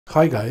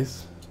Hi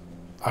guys,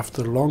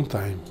 after a long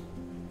time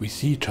we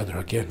see each other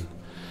again.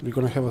 We're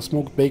gonna have a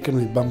smoked bacon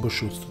with bamboo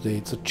shoots today.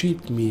 It's a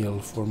cheat meal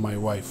for my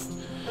wife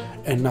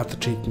and not a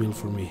cheat meal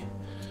for me.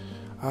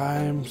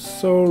 I'm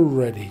so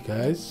ready,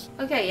 guys.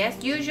 Okay,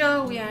 as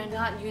usual, we are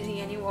not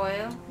using any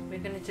oil. We're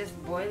gonna just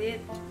boil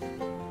it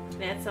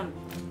and add some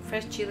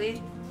fresh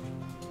chili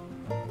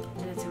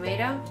and a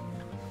tomato.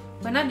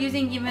 We're not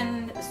using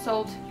even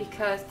salt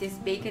because this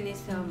bacon is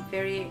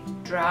very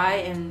dry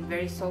and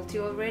very salty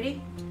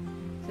already.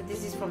 So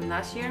this is from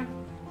last year.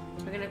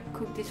 We're gonna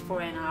cook this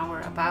for an hour,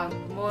 about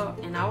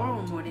an hour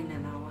or more than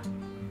an hour.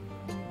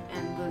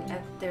 And we'll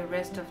add the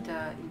rest of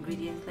the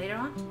ingredients later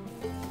on.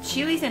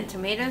 Chilies and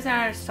tomatoes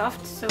are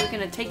soft, so we're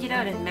gonna take it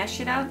out and mash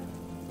it out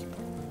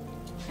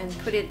and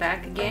put it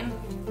back again.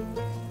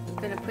 I'm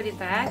gonna put it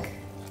back.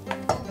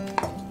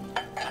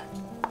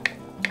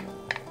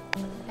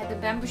 Add the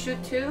bamboo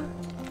shoot too.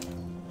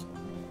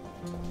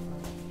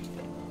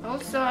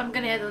 Also, I'm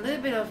gonna add a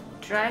little bit of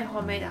dry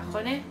homemade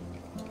Axone.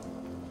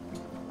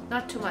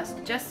 Not too much,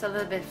 just a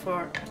little bit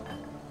for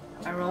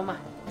aroma.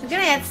 We're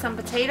gonna add some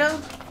potato.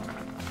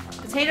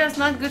 Potato is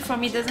not good for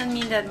me, doesn't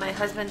mean that my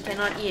husband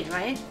cannot eat,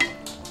 right?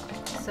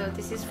 So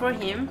this is for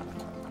him.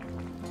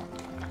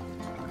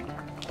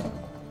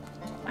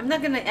 I'm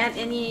not gonna add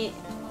any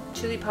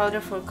chili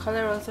powder for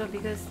color also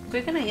because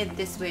we're gonna eat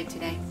this way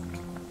today.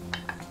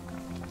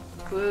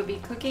 We'll be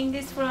cooking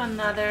this for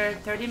another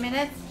 30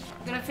 minutes.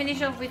 I'm gonna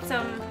finish off with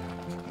some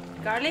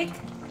garlic.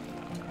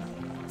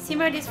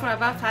 Simmer this for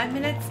about 5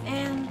 minutes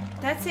and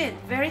that's it.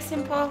 Very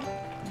simple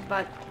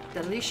but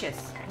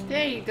delicious.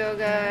 There you go,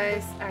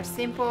 guys. Our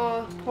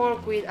simple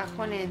pork with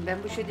Axone and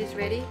bamboo shoot is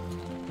ready.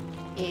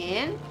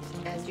 And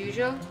as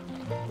usual,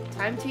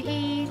 time to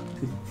eat.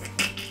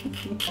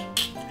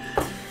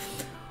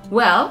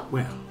 Well,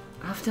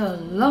 after a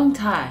long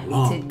time,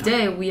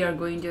 today we are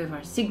going to have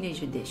our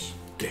signature dish.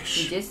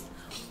 Which is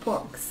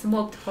pork,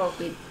 smoked pork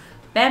with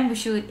bamboo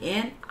shoot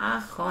and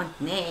Axone.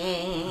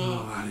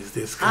 Oh, what is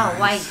this, guys?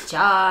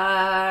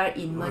 Hawaijar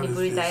in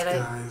Manipuri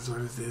dialect. What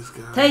is this,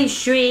 guys? Thai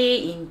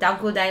Shri in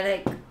Tangko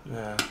dialect.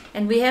 Yeah.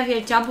 And we have here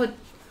jamput,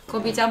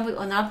 kopi jamput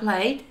on our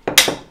plate,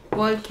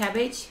 boiled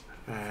cabbage,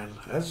 And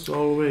as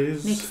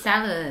always, mixed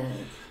salad,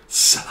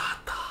 salad.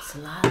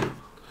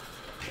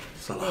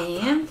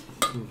 and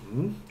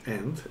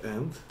And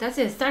that's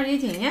it. Start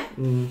eating, yeah.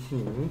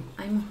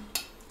 I'm.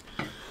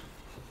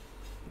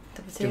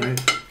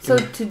 So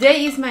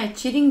today is my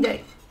cheating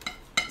day.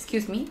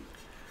 Excuse me.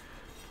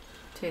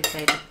 Too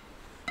excited.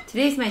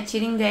 Today is my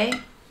cheating day.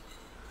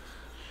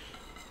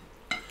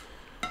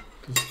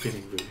 It's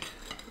spinning, baby.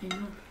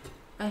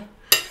 I know.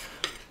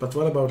 But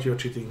what about your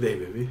cheating day,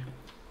 baby?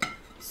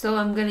 So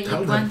I'm gonna eat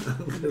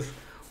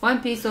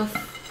one piece of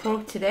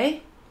pork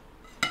today.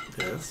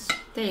 Yes.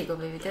 There you go,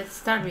 baby. Let's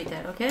start with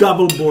that, okay?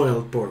 Double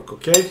boiled pork,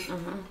 okay?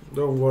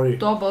 Don't worry.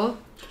 Double.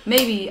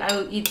 Maybe I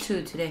will eat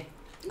 2 today.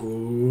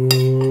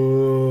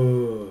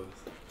 Ooh.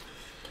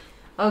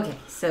 Okay,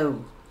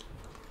 so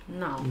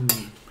now,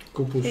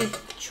 Kupus. hey,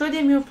 show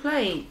them your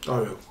plate,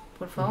 Oh, yeah.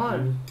 por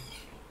favor.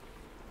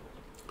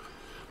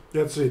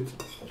 That's it.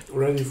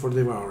 Ready for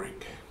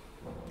devouring.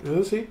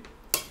 You see?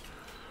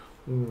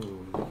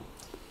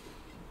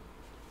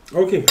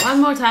 Okay. One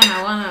more time,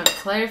 I want to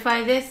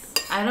clarify this.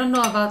 I don't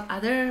know about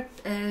other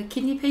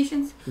kidney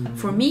patients.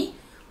 For me,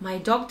 my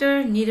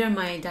doctor, neither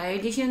my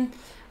dietitian,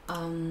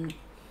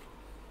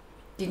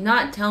 did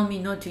not tell me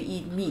not to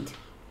eat meat.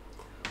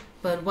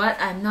 But what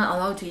I'm not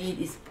allowed to eat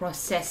is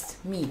processed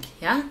meat,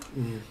 yeah?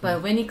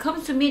 But when it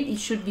comes to meat, it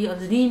should be a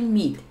lean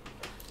meat,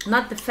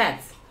 not the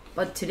fats.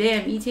 But today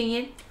I'm eating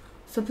it,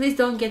 so please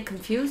don't get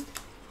confused.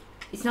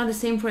 It's not the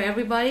same for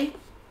everybody.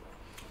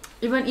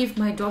 Even if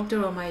my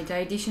doctor or my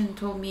dietitian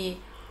told me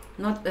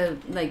not to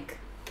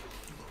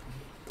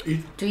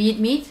eat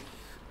meat,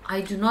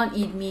 I do not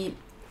eat meat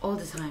all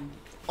the time.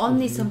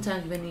 Only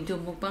sometimes when we do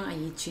mukbang, I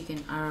eat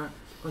chicken or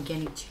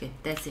organic chicken.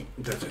 That's it.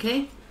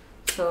 Okay?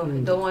 So I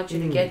don't want you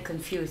to get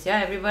confused, yeah,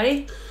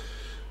 everybody?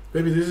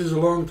 Baby, this is a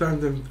long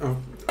time.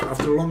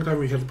 After a long time,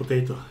 we have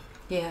potato.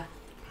 Yeah.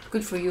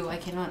 Good for you. I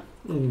cannot.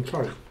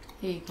 Sorry.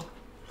 Here you go.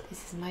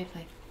 This is my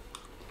plate.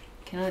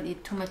 Cannot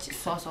eat too much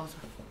sauce also.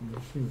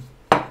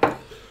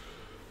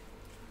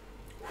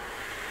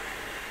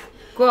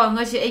 Ko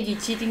ngasi agi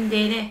cheating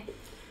day ne.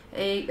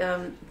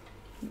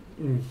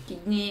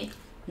 Kidney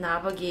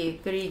nabagi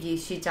karigi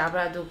si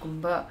jabra do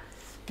kumba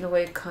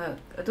noy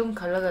adum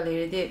khalaga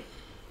leirede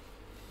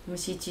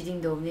masi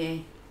cheating do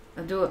ne.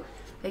 Adu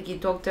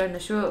agi doctor na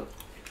shu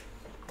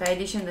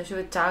dietitian na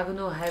shu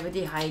chagnu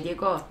haibadi haide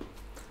ko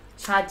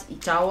sha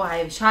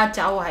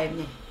jawo haib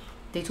ne.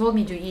 They told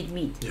me to eat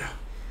meat. Yeah.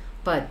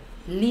 But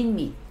lean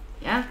meat,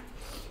 yeah?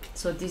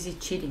 So this is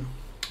cheating.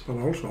 But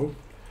also,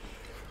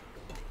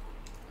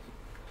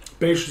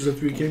 patients that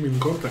we came in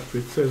contact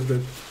with says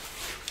that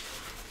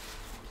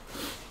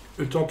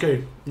it's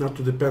okay not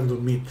to depend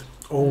on meat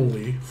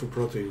only for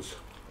proteins.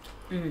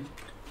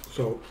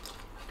 So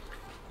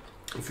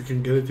if you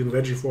can get it in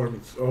veggie form,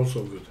 it's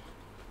also good.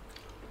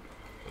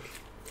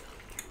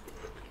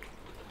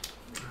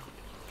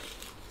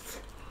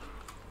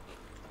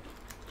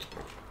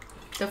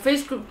 the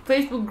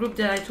Facebook group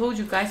that I told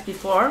you guys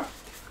before,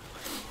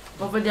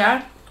 over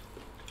there,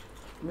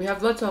 we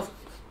have lots of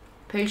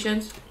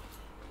patients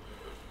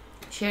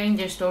sharing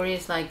their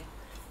stories, like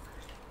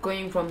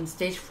going from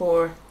stage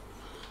 4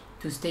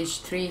 to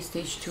stage 3,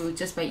 stage 2,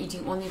 just by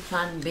eating only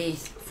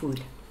plant-based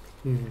food.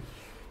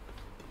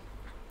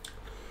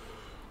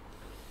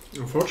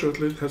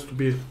 Unfortunately, it has to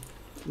be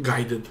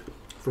guided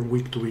from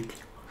week to week,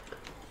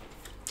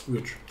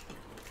 which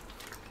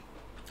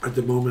at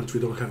the moment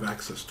we don't have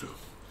access to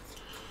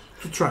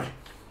try,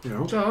 you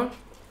know. So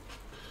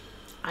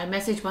I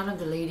messaged one of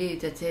the lady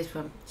that says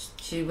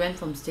she went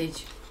from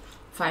stage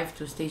 5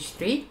 to stage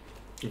 3.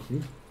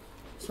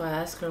 So I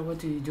asked her, what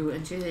do you do?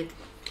 And she said,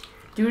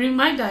 during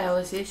my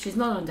dialysis, she's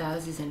not on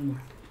dialysis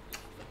anymore.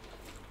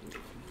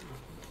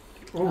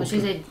 She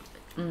said,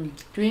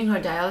 during her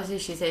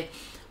dialysis, she said,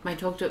 my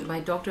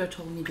doctor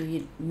told me to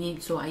eat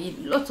meat, so I eat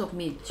lots of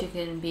meat,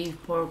 chicken,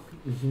 beef, pork.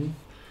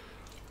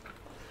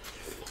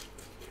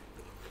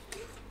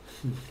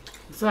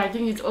 So I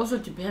think it also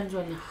depends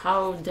on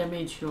how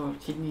damaged your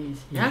kidney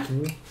is, yeah?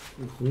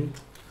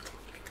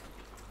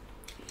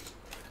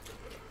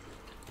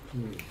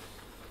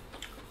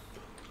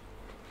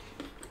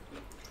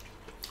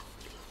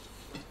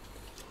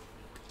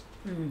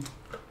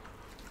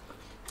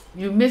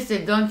 You missed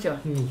it, don't you?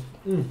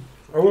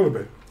 A little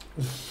bit.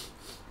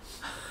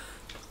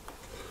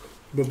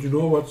 But you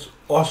know what's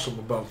awesome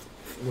about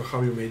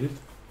how you made it?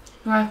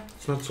 What?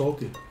 It's not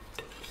salty.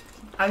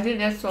 I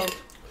didn't add salt.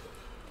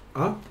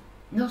 Huh?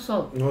 No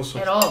salt. No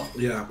salt. At all.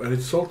 Yeah, and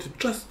it's salty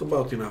just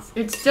about enough.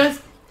 It's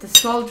just the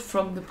salt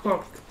from the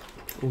pork.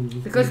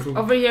 Because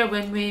over here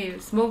when we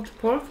smoked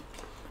pork,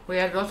 we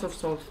add lots of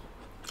salt.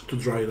 To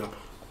dry it up.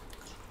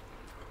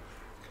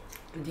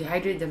 To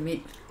dehydrate the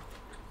meat.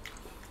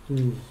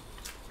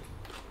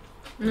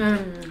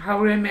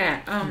 Haugen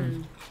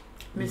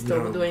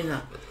Mr.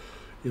 Doina.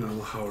 You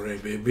know,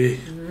 Haugen, baby.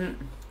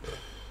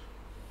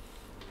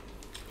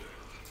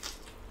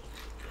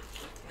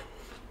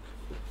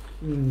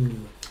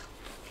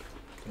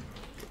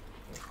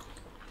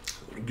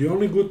 The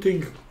only good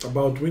thing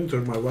about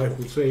winter, my wife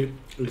would say,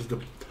 is the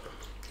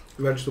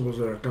vegetables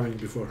that are coming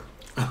before.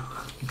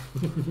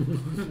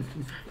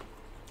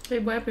 Hey,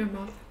 wipe your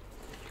mouth.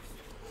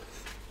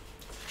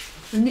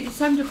 It's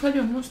time to cut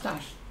your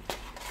mustache.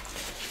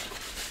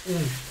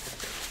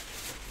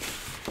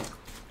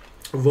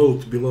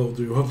 Vote below,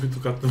 do you want me to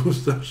cut the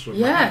mustache? Or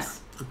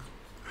yes.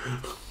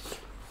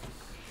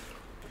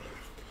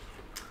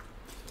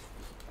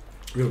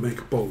 We'll make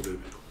a poll, baby.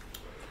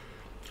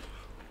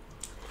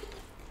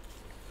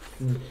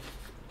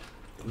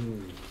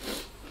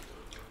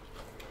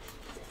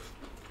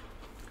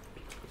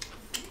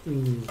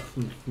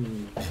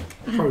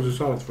 How is the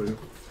salad for you?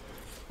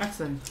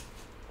 Excellent.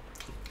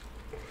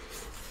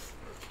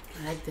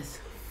 I like this.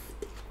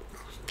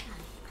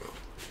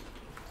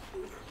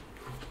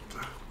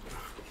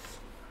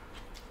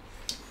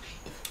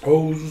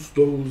 Oh,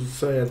 those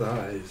sad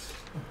eyes.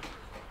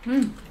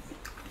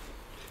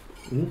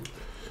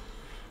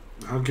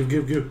 I'll give.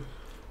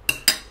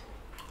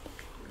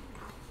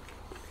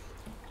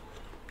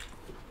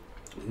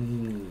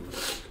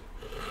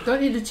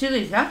 Don't eat the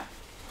chilies, yeah?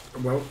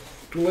 Well,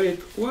 too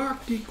late.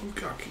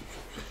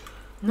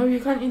 No, you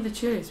can't eat the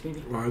chilies,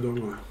 baby. Well, I don't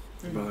know,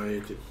 but I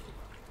ate it.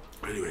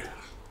 Anyway.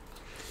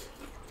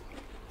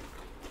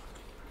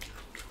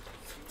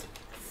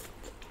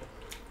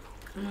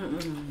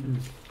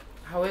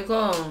 How we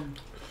go?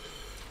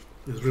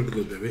 It's really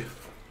good, baby.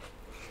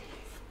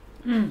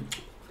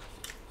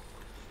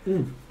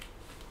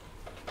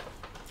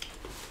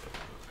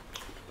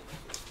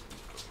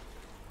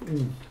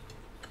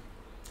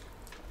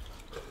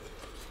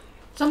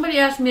 Somebody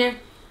asked me,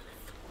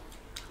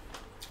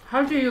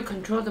 how do you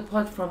control the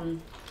pot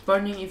from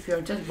burning if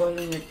you're just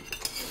boiling it?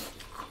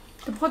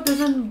 The pot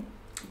doesn't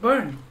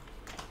burn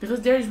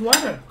because there is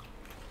water.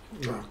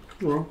 Yeah,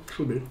 well,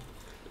 should be.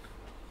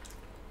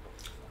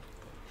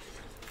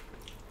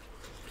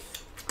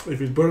 If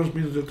it burns,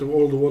 means that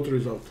all the water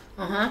is out.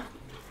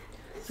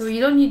 So you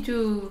don't need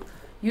to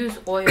use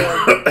oil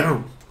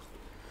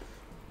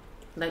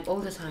like all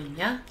the time,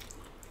 yeah?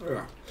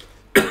 Yeah.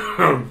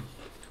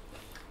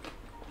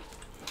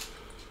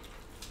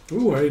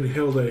 Ooh, I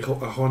inhaled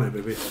a honey,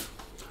 baby.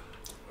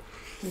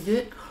 You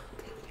did?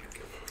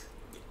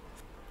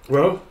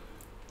 Well,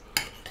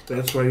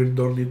 that's why you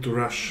don't need to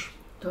rush.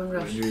 Don't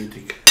rush. When you're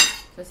eating.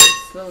 Just eat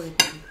slowly.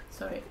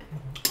 Sorry.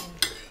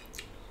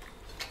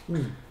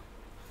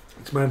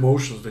 It's my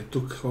emotions that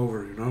took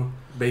over, you know?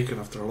 Bacon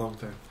after a long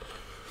time.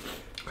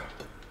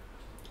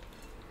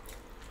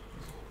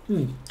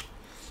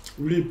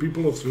 We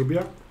people of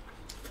Serbia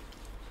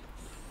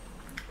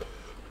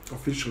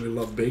officially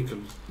love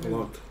bacon a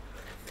lot.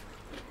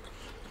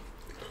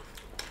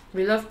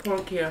 We love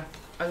pork here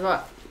a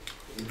lot.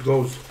 It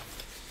goes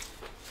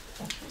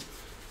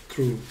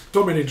through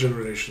so many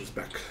generations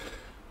back.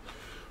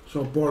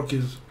 So pork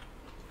is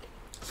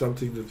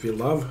something that we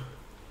love,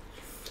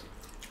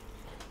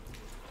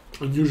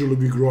 and usually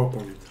we grow up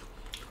on it.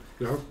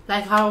 Yeah.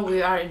 Like how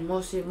we are in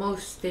most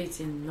states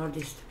in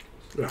Northeast.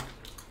 Yeah.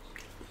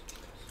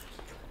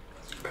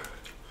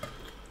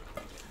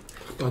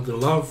 But the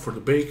love for the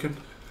bacon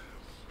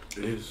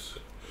is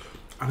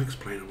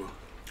unexplainable.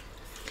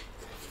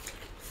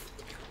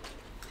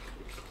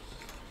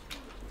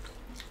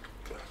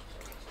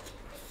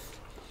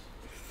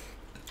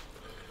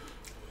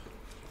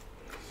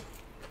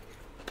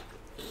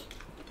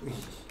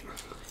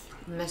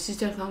 My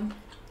sister come.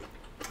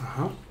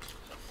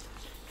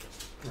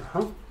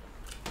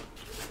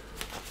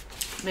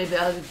 Maybe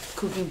I'll be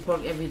cooking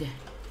pork every day.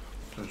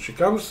 When she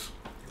comes,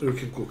 you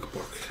can cook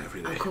pork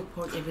every day. I'll cook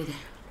pork every day.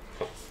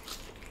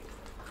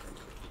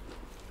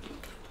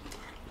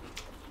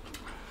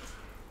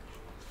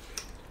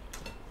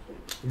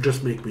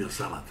 Just make me a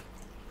salad.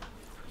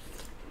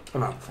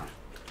 And I'm fine.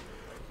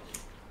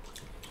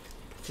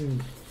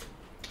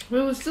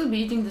 We will still be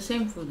eating the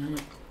same food,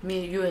 honey.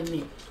 Me, you and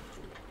me.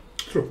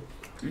 True.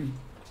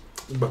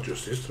 But your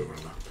sister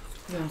will not.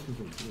 Yeah.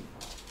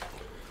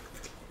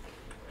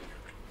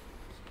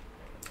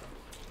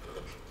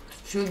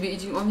 She will be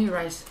eating only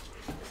rice.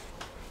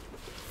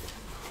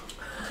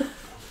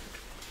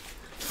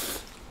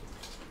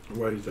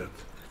 Why is that?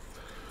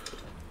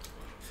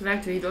 She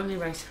likes to eat only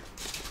rice.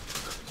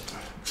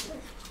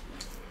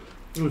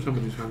 Oh,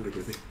 somebody's hungry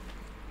with me.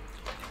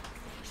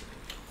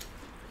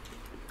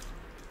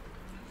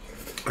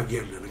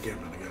 Again and again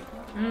and again.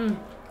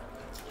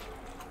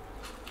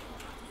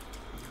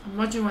 I'm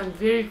watching one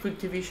very good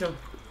TV show.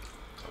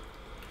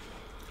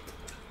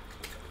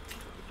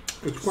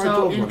 It's quite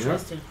so old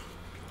interesting. One,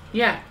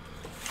 yeah?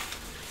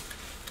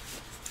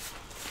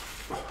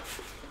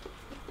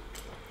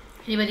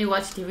 Anybody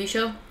watch TV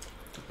show?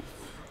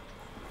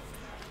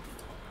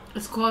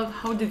 It's called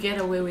How to Get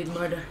Away with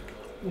Murder.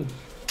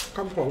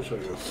 Come closer,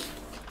 yes.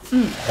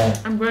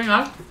 I'm going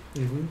up.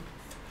 I'm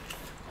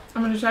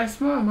going to try a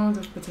small amount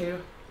of potato.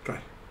 Try.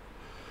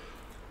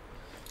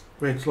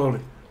 Wait,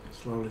 slowly.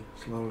 Slowly,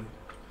 slowly.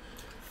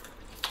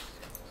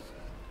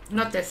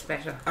 Not that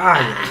special.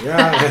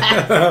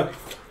 Yeah.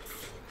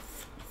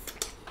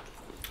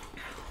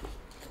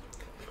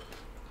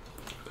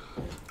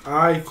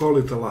 I call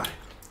it a lie.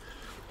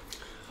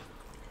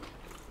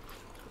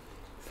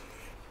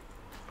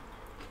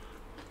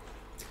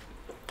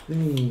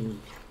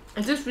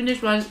 I just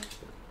finished one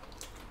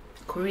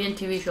Korean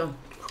TV show.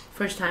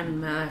 First time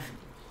in my life.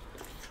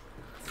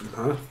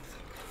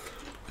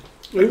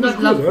 It was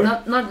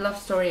good, not love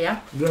story,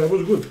 yeah? Yeah, it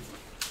was good.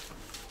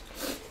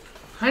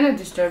 Kind of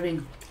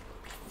disturbing.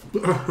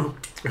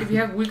 If you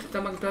have weak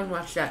stomach, don't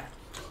watch that.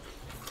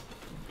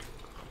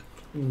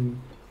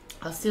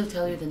 I'll still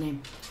tell you the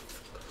name.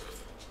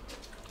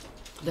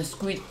 The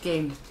Squid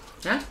Game.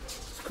 Huh?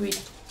 Squid.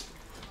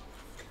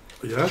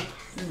 Yeah?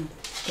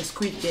 The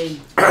Squid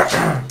Game.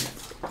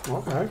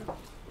 Okay.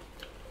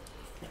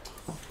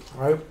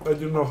 I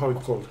didn't know how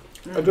it's called.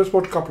 I just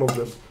watched a couple of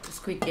them. The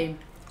Squid Game.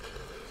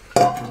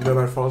 And then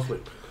I fall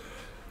asleep.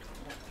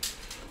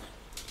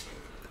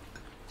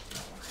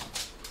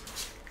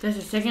 There's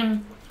a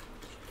second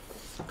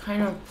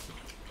kind of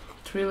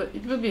thriller.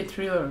 It will be a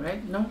thriller,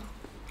 right? No?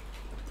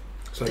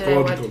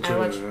 Psychological I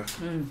watch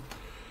thriller,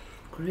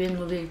 Korean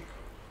movie.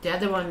 The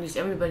other one is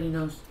everybody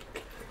knows.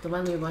 The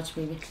one we watch,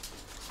 baby.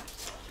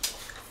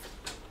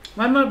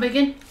 One more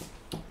bacon.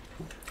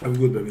 I'm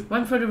good, baby.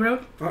 One for the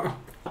road.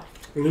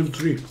 Only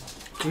 3.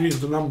 3 is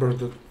the number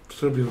that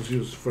Serbians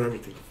use for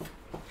everything.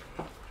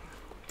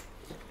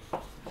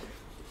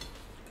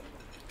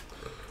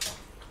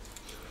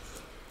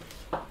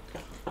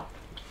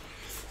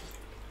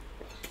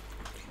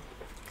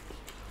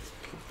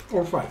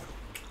 Or 5.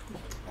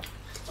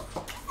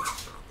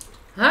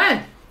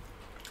 Hi.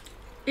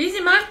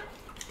 Easy, man.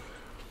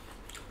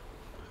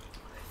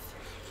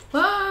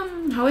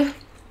 Hawai.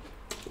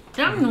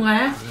 Trắng luôn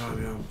à.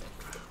 Yeah.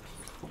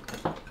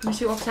 Mình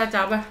siêu Oksha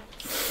chào ba.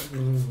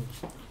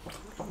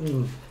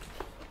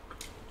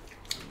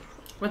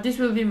 But this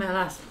will be my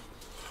last.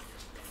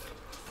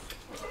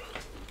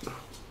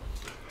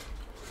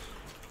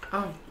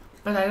 Oh,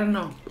 but I don't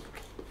know.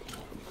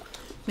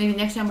 Maybe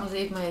next time also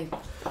if my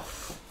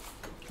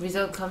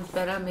result comes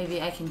better,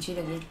 maybe I can cheat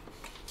again.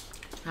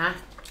 Huh?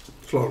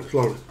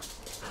 Slowly.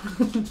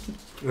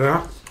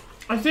 Yeah?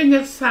 I think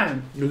next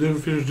time. You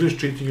didn't finish this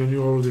cheating and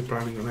you're already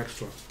planning an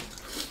extra.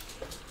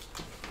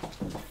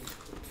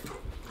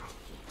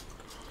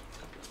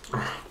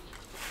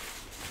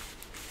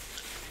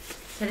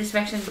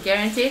 Satisfaction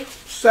guaranteed?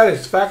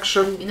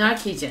 Satisfaction In our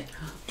kitchen.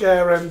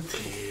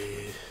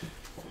 guaranteed.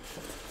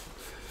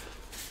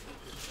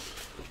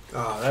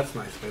 Oh, that's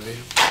nice, baby.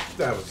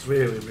 That was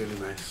really, really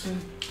nice.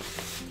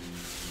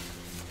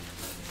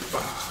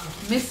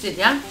 Missed it,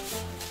 yeah?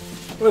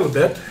 A little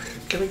bit.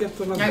 Can I get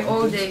another Like one,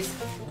 all please? days.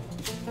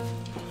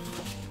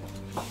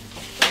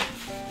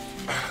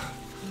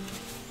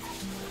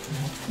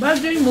 While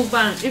doing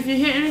mukbang, if you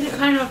hear any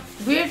kind of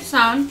weird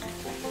sound,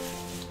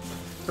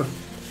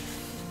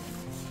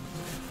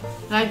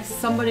 like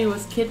somebody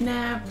was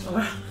kidnapped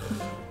or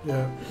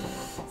Yeah.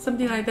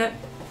 something like that,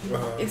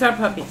 it's our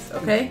puppies,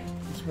 okay?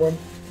 It's one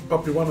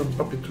puppy 1 and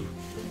puppy 2.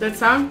 That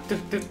sound, tuk,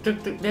 tuk,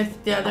 tuk, tuk, that's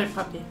the other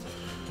puppy.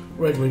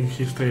 Waggling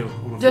his tail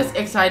on the Just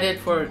floor. excited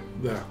for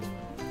Yeah.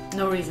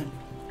 no reason.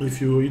 If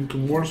you're into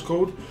Morse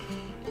code,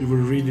 you will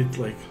read it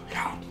like,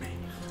 help me.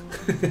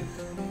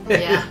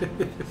 Yeah,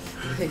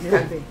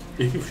 exactly.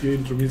 If you're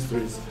into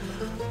mysteries.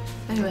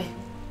 Anyway,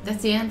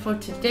 that's the end for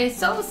today.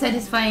 So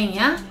satisfying,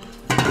 yeah?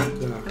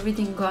 Yeah.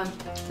 Everything gone.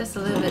 Just a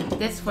little bit.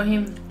 That's for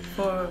him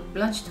for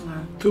lunch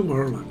tomorrow.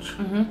 Tomorrow lunch.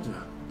 Mm-hmm.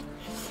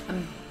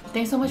 Yeah.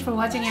 Thanks so much for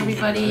watching,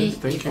 everybody. Yes,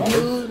 thank you. If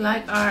you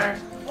like our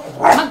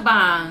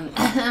mukbang,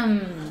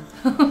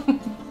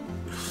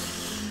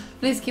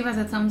 please give us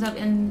a thumbs up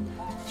and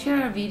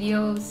share our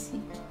videos.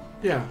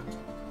 Yeah.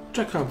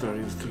 Check out our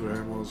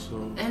Instagram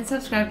also. And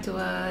subscribe to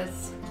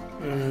us.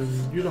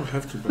 And you don't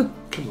have to, but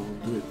come on,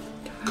 do it.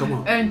 Come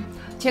on. And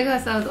check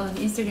us out on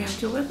Instagram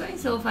too. We're going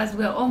so fast.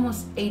 We're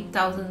almost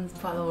 8,000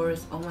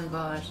 followers. Oh my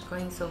gosh,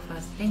 going so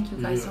fast. Thank you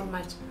guys so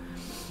much.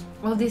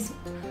 All these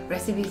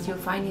recipes, you'll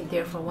find it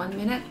there for 1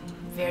 minute.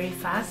 Very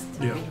fast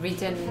with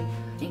written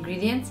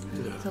ingredients.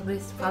 Yeah. So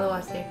please follow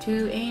us there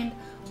too. And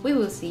we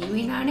will see you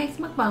in our next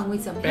mukbang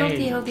with some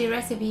healthy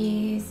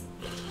recipes.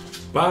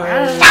 Bye.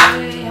 Bye.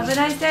 Have a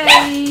nice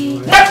day.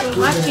 Thanks for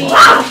watching.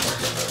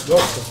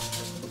 Welcome.